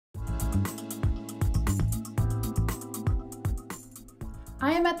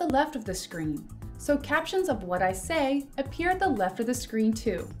I am at the left of the screen, so captions of what I say appear at the left of the screen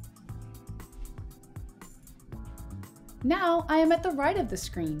too. Now I am at the right of the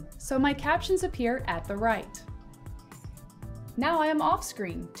screen, so my captions appear at the right. Now I am off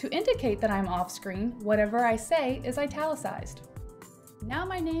screen. To indicate that I'm off screen, whatever I say is italicized. Now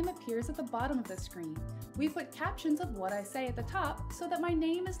my name appears at the bottom of the screen. We put captions of what I say at the top so that my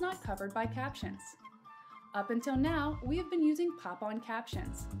name is not covered by captions. Up until now, we have been using pop-on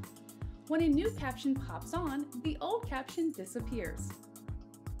captions. When a new caption pops on, the old caption disappears.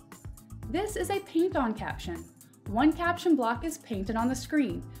 This is a paint-on caption. One caption block is painted on the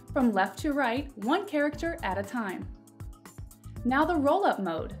screen, from left to right, one character at a time. Now the roll-up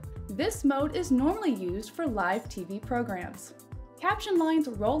mode. This mode is normally used for live TV programs. Caption lines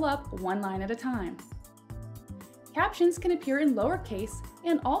roll up one line at a time. Captions can appear in lowercase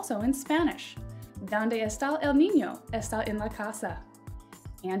and also in Spanish. ¿Dónde está el niño? Está en la casa.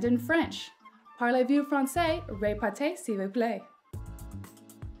 And in French. Parlez-vous français? Répétez s'il vous plaît.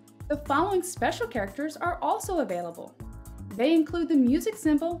 The following special characters are also available. They include the music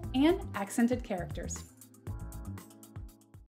symbol and accented characters.